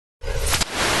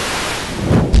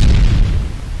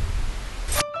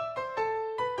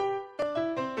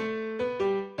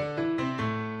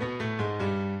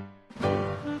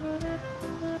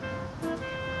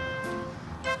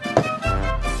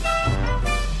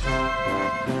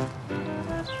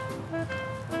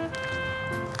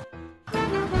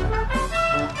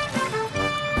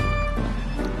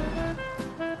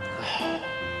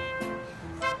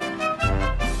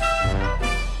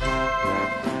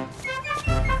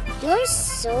You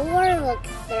sure look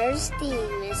thirsty,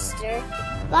 mister.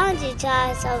 Why don't you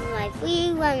try some of my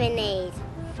free lemonade?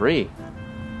 Free?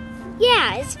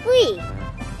 Yeah, it's free.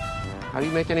 How do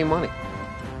you make any money?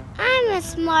 I'm a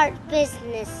smart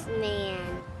businessman.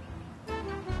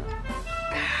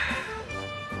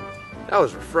 That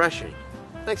was refreshing.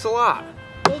 Thanks a lot.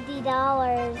 $50.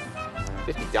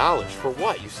 $50 for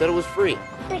what? You said it was free.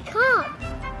 The cup.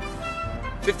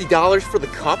 $50 for the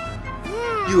cup?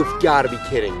 Yeah. You have got to be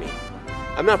kidding me.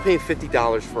 I'm not paying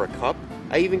 $50 for a cup.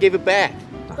 I even gave it back.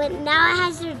 But now it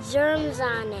has your germs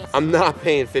on it. I'm not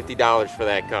paying $50 for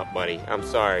that cup, buddy. I'm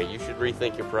sorry. You should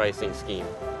rethink your pricing scheme.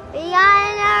 We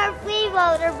got another free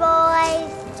voter,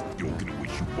 boys. You're gonna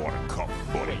wish you bought a cup,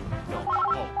 buddy. No.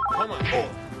 Oh, come on. Oh.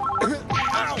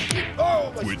 Ow.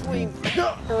 Oh, my spleen.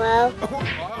 Hello?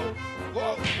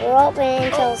 We're open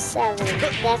until 7.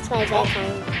 That's my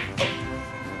bedtime.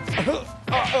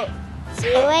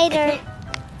 See you later.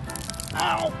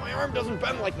 Ow, my arm doesn't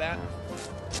bend like that.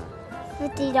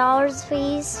 $50,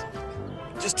 please.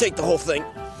 Just take the whole thing.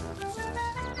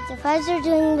 It's a pleasure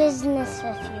doing business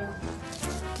with you.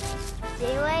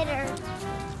 See you later.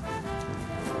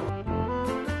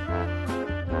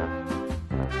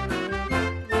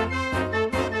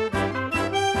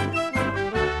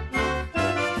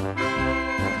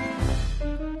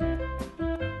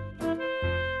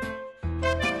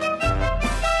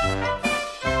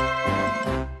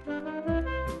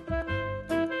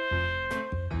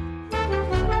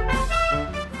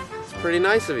 Pretty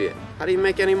nice of you. How do you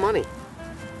make any money?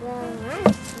 Well, I'm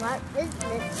a smart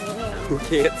businessman. Who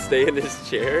can't stay in his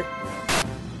chair?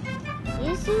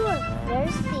 You two are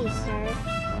thirsty, sir.